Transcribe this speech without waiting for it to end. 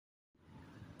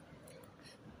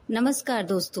नमस्कार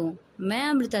दोस्तों, मैं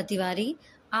अमृता तिवारी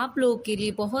आप लोगों के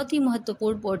लिए बहुत ही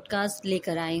महत्वपूर्ण पॉडकास्ट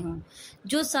लेकर आई हूँ,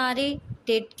 जो सारे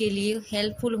टेट के लिए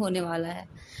हेल्पफुल होने वाला है।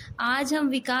 आज हम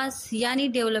विकास यानी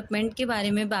डेवलपमेंट के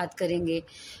बारे में बात करेंगे।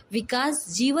 विकास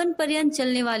जीवन पर्यंत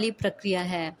चलने वाली प्रक्रिया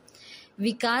है।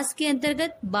 विकास के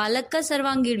अंतर्गत बालक का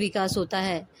सर्वांगीण विकास होता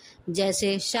है,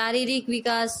 जैसे शारीरिक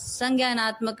विकास,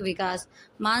 संज्ञानात्मक विकास,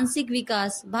 मानसिक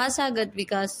विकास, भाषागत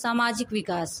विकास, सामाजिक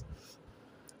विकास।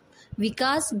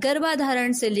 विकास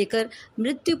गर्भाधारण से लेकर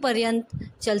मृत्यु पर्यंत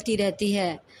चलती रहती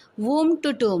है। वूम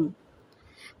टू टूम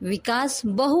विकास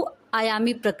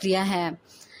बहुआयामी प्रक्रिया है।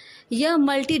 यह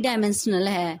मल्टी डायमेंशनल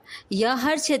है। यह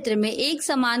हर क्षेत्र में एक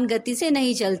समान गति से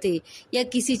नहीं चलती। यह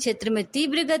किसी क्षेत्र में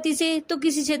तीव्र गति से तो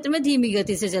किसी क्षेत्र में धीमी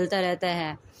गति से चलता रहता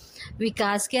है।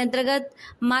 विकास के अंतर्गत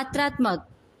मात्रात्मक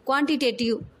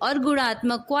क्वांटिटेटिव और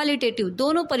गुणात्मक क्वालिटेटिव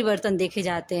दोनों परिवर्तन देखे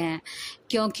जाते हैं,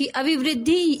 क्योंकि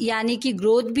अभिवृद्धि यानी कि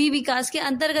ग्रोथ भी विकास के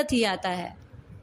अंतर्गत ही आता है।